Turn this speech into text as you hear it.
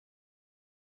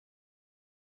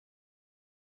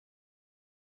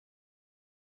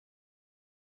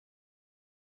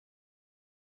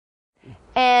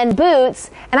and boots.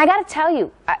 And I got to tell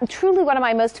you, truly one of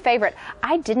my most favorite.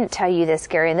 I didn't tell you this,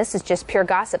 Gary, and this is just pure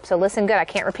gossip, so listen good. I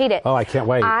can't repeat it. Oh, I can't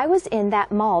wait. I was in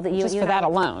that mall that you just for that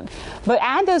alone. But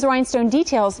add those rhinestone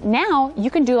details. Now you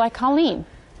can do like Colleen.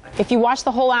 If you watch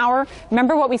the whole hour,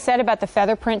 remember what we said about the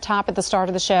feather print top at the start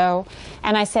of the show?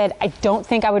 And I said, I don't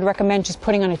think I would recommend just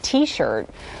putting on a t-shirt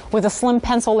with a slim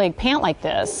pencil leg pant like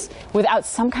this without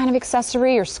some kind of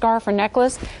accessory or scarf or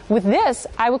necklace. With this,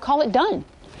 I would call it done,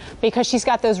 because she's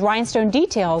got those rhinestone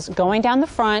details going down the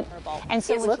front. And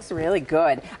so it looks really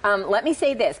good. Let me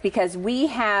say this, because we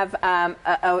have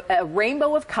a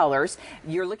rainbow of colors.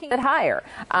 You're looking at higher.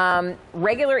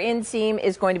 Regular inseam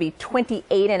is going to be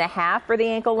 28.5 for the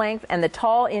ankle length, and the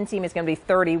tall inseam is going to be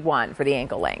 31 for the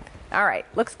ankle length. All right,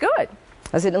 looks good.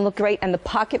 Doesn't it look great? And the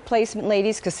pocket placement,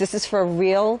 ladies, because this is for a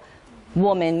real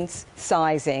woman's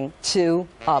sizing, 2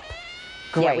 up.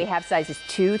 Great. Yeah, we have sizes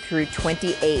 2 through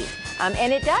 28.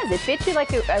 And it does. It fits you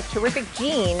like a terrific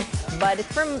jean, but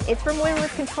it's from Women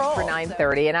with Control for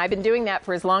 9:30, and I've been doing that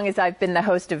for as long as I've been the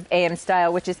host of AM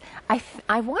Style, which is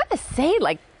I want to say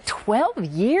like 12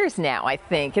 years now. I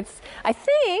think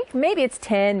maybe it's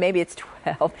 10, maybe it's 12.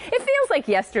 It feels like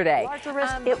yesterday. Larger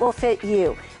wrist, it will fit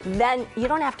you. Then you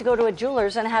don't have to go to a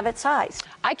jeweler's and have it sized.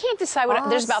 I can't decide what.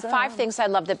 There's about 5 things I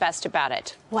love the best about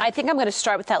it. What? I think I'm going to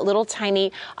start with that little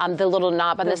tiny, the little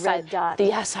knob on the side. Dot.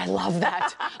 Yes, I love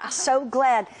that. I'm so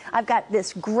glad. I've got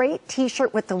this great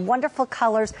T-shirt with the wonderful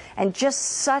colors and just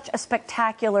such a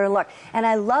spectacular look. And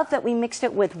I love that we mixed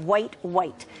it with white.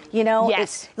 You know,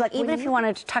 yes. It's like even if you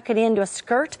wanted to tuck it into a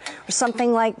skirt or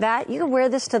something like that, you can wear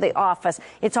this to the office.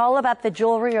 It's all about the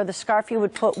jewelry or the scarf you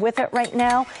would put with it right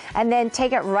now, and then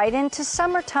take it right into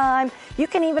summertime. You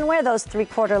can even wear those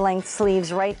 3/4 length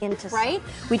sleeves right into right.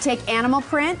 We take animal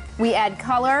print, we add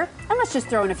color, and let's just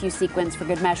throw in a few sequins for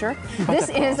good measure. This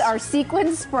is our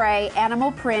sequin spray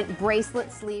animal print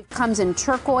bracelet sleeve. Comes in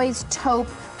turquoise, taupe,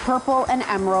 purple, and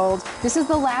emerald. This is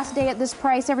the last day at this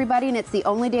price, everybody, and it's the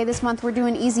only day this month we're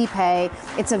doing easy pay.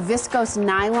 It's a viscose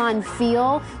nylon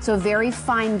feel, so very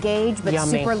fine gauge, but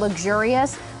Yummy. super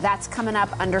luxurious. That's coming up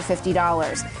under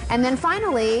 $50. And then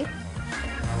finally,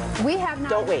 we have now...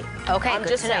 Don't wait. Okay, I'm good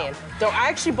just to know. saying. I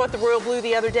actually bought the royal blue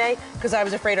the other day because I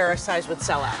was afraid our size would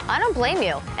sell out. I don't blame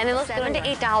you. And it looks $7 to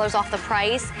 $8 off the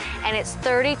price, and it's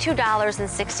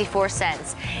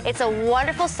 $32.64. It's a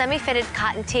wonderful semi-fitted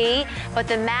cotton tee, but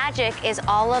the magic is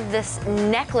all of this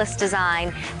necklace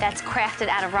design that's crafted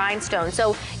out of rhinestones.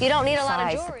 So you don't need a lot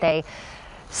of jewelry. They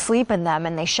sleep in them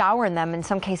and they shower in them. In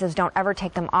some cases, don't ever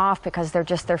take them off because they're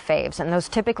just their faves. And those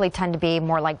typically tend to be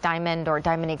more like diamond or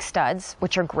diamond studs,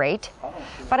 which are great.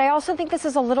 But I also think this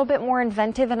is a little bit more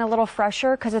inventive and a little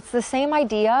fresher because it's the same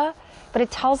idea, but it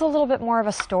tells a little bit more of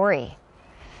a story.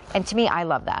 And to me, I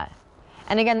love that.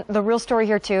 And again, the real story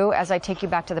here too, as I take you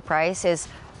back to the price, is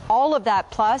all of that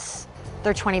plus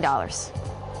they're $20. I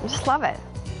just love it.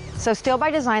 So Still by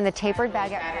Design, the tapered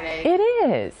bag. It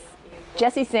is.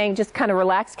 Jessie's saying just kind of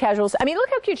relaxed casuals. I mean, look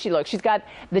how cute she looks. She's got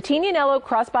the Tignanello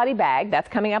crossbody bag. That's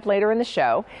coming up later in the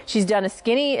show. She's done a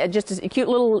skinny, just a cute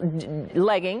little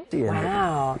legging.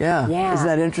 Wow. Yeah. Isn't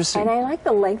that interesting? And I like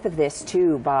the length of this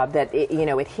too, Bob, that it,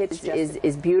 it hits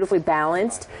is beautifully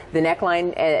balanced. The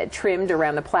neckline trimmed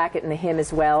around the placket and the hem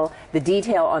as well. The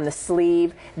detail on the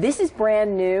sleeve. This is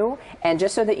brand new. And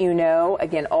just so that you know,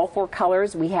 again, all 4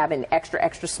 colors, we have an extra,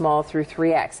 extra small through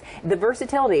 3X. The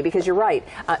versatility, because you're right,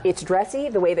 it's dressy,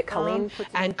 the way that Colleen puts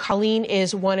it. And Colleen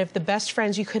is one of the best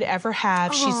friends you could ever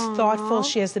have. She's thoughtful.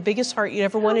 She has the biggest heart you'd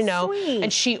ever want to know. Sweet.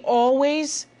 And she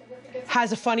always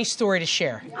has a funny story to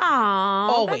share. Aww,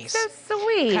 always. that's so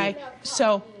sweet. Okay,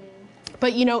 so...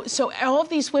 But, so all of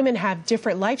these women have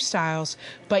different lifestyles,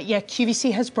 but yet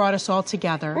QVC has brought us all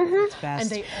together.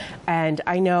 And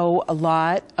I know a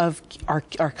lot of our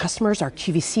customers, our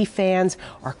QVC fans,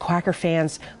 our Quacker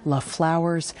fans, love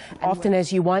flowers. Often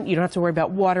as you want, you don't have to worry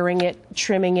about watering it,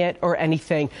 trimming it, or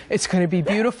anything. It's going to be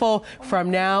beautiful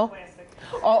from now.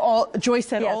 Joyce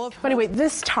said all of... But anyway,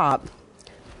 this top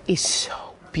is so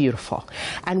beautiful.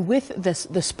 And with this,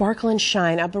 the sparkle and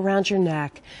shine up around your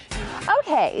neck.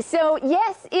 Okay, so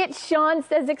yes, it's Sean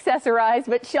Says Accessorize,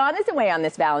 but Sean is away on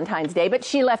this Valentine's Day, but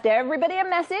she left everybody a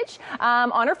message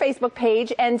on her Facebook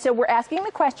page, and so we're asking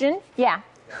the question,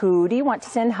 who do you want to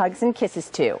send hugs and kisses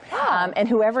to? And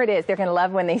whoever it is, they're going to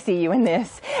love when they see you in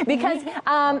this. Because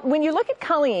when you look at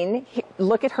Colleen,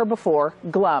 look at her before,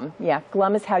 glum. Yeah,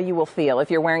 glum is how you will feel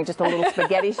if you're wearing just a little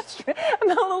spaghetti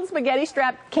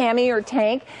strap cami or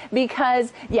tank.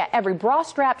 Because, every bra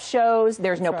strap shows.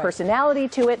 There's no personality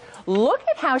to it. Look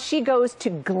at how she goes to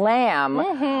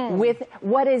glam with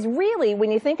what is really,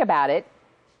 when you think about it,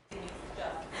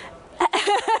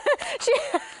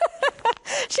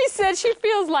 She said she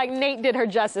feels like Nate did her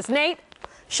justice. Nate,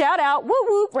 shout out, whoop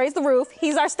whoop, raise the roof.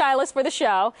 He's our stylist for the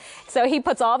show. So he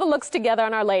puts all the looks together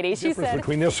on our lady. The difference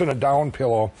between this and a down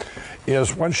pillow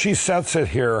is when she sets it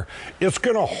here, it's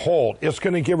going to hold. It's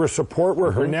going to give her support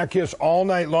where her neck is all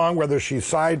night long, whether she's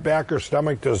side, back, or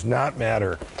stomach, does not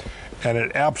matter. And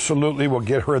it absolutely will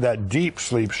get her that deep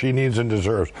sleep she needs and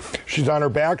deserves. She's on her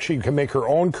back. She can make her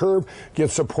own curve,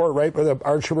 get support right by the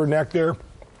arch of her neck there.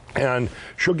 And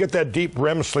she'll get that deep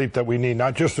REM sleep that we need,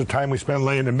 not just the time we spend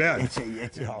laying in bed.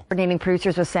 Coordinating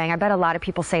producers was saying, I bet a lot of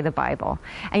people say the Bible.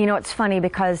 And you know, it's funny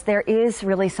because there is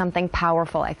really something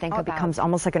powerful. I think it becomes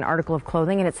almost like an article of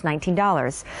clothing, and it's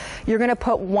 $19. You're going to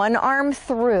put one arm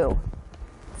through.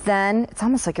 Then it's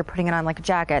almost like you're putting it on like a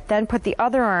jacket. Then put the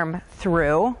other arm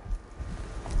through.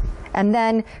 And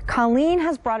then Colleen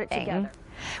has brought it together.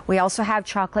 We also have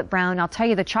chocolate brown. I'll tell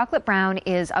you, the chocolate brown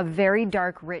is a very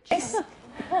dark, rich.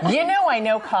 You know I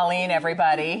know Colleen,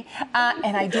 everybody.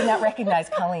 And I do not recognize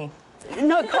Colleen.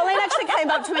 No, Colleen actually came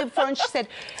up to me before and she said,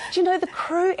 do you know the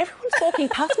crew, everyone's walking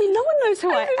past me, no one knows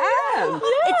who I am.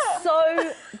 Yeah. It's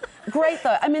so great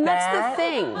though. I mean, that's the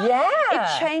thing. Yeah.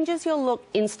 It changes your look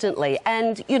instantly.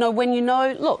 And, you know, when you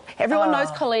know, look, everyone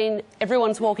knows Colleen,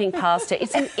 everyone's walking past her.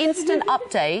 It's an instant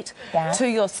update to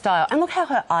your style. And look how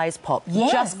her eyes pop.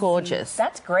 Yes. Just gorgeous.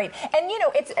 That's great. And, you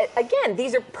know, it's, again,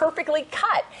 these are perfectly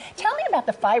cut. Tell me about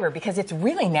the fiber because it's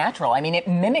really natural. I mean, it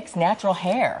mimics natural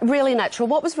hair. Really natural.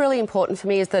 What was really important for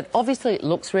me is that obviously it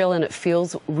looks real and it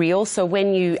feels real. So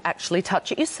when you actually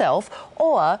touch it yourself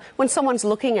or when someone's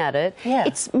looking at it,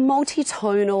 it's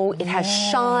multi-tonal, it has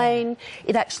shine,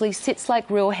 it actually sits like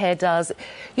real hair does.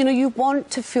 You know, you want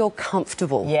to feel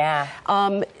comfortable. Yeah.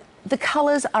 The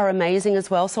colours are amazing as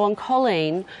well. So on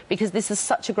Colleen, because this is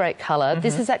such a great colour,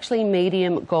 this is actually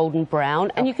medium golden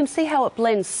brown, and you can see how it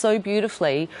blends so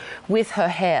beautifully with her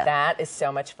hair. That is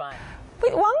so much fun.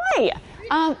 Wait, why?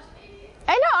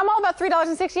 I know, I'm all about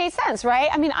 $3.68, right?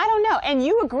 I mean, I don't know. And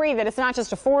you agree that it's not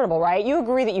just affordable, right? You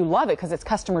agree that you love it because it's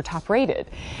customer top rated.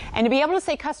 And to be able to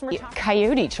say customer top...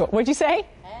 Coyote choice. What'd you say?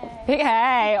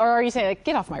 Hey. Or are you saying, like,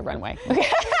 get off my runway?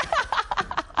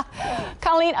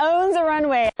 Colleen owns a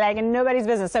runway like in nobody's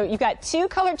business. So you've got two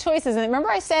color choices. And remember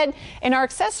I said in our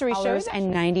accessory shows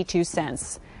and 92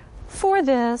 cents for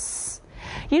this.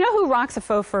 You know who rocks a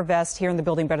faux fur vest here in the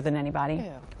building better than anybody?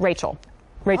 Ew.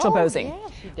 Rachel Bozing. Yeah,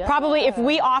 she does. Probably if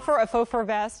we offer a faux fur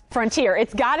vest, Frontier,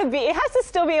 it has to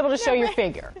still be able to show your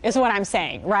figure, is what I'm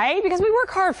saying, right? Because we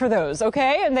work hard for those,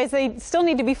 okay? And they still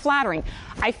need to be flattering.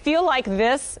 I feel like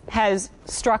this has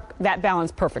struck that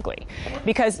balance perfectly.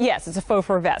 Because yes, it's a faux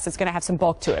fur vest. It's going to have some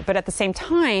bulk to it. But at the same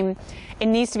time, it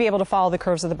needs to be able to follow the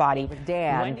curves of the body.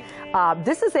 Dan,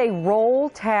 this is a roll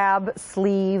tab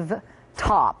sleeve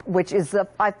top, which is the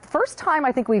first time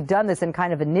I think we've done this in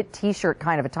kind of a knit t-shirt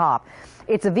kind of a top.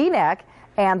 It's a V-neck,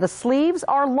 and the sleeves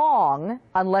are long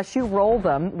unless you roll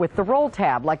them with the roll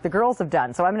tab like the girls have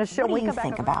done. So I'm going to show what do you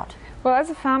think about. Well, as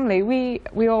a family,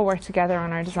 we all work together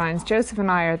on our designs. Joseph and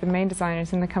I are the main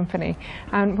designers in the company,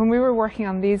 and when we were working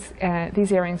on these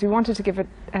earrings, we wanted to give it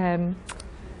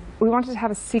we wanted to have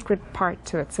a secret part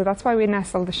to it, so that's why we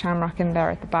nestled the shamrock in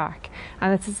there at the back.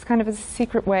 And it's kind of a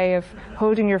secret way of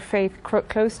holding your faith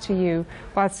close to you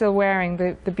while still wearing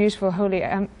the beautiful holy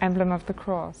emblem of the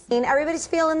cross. Everybody's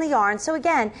feeling the yarn. So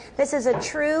again, this is a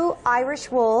true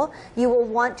Irish wool. You will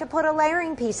want to put a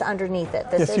layering piece underneath it.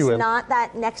 This is not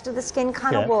that next to the skin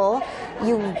kind of wool.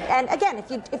 And again,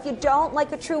 if you don't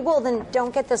like a true wool, then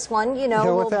don't get this one. You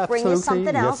know, we'll bring you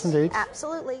something else. Yes, indeed.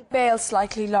 Absolutely. Bail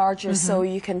slightly larger, so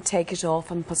you can take it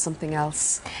off and put something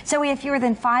else. So we have fewer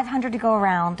than 500 to go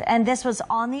around, and this was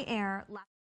on the air.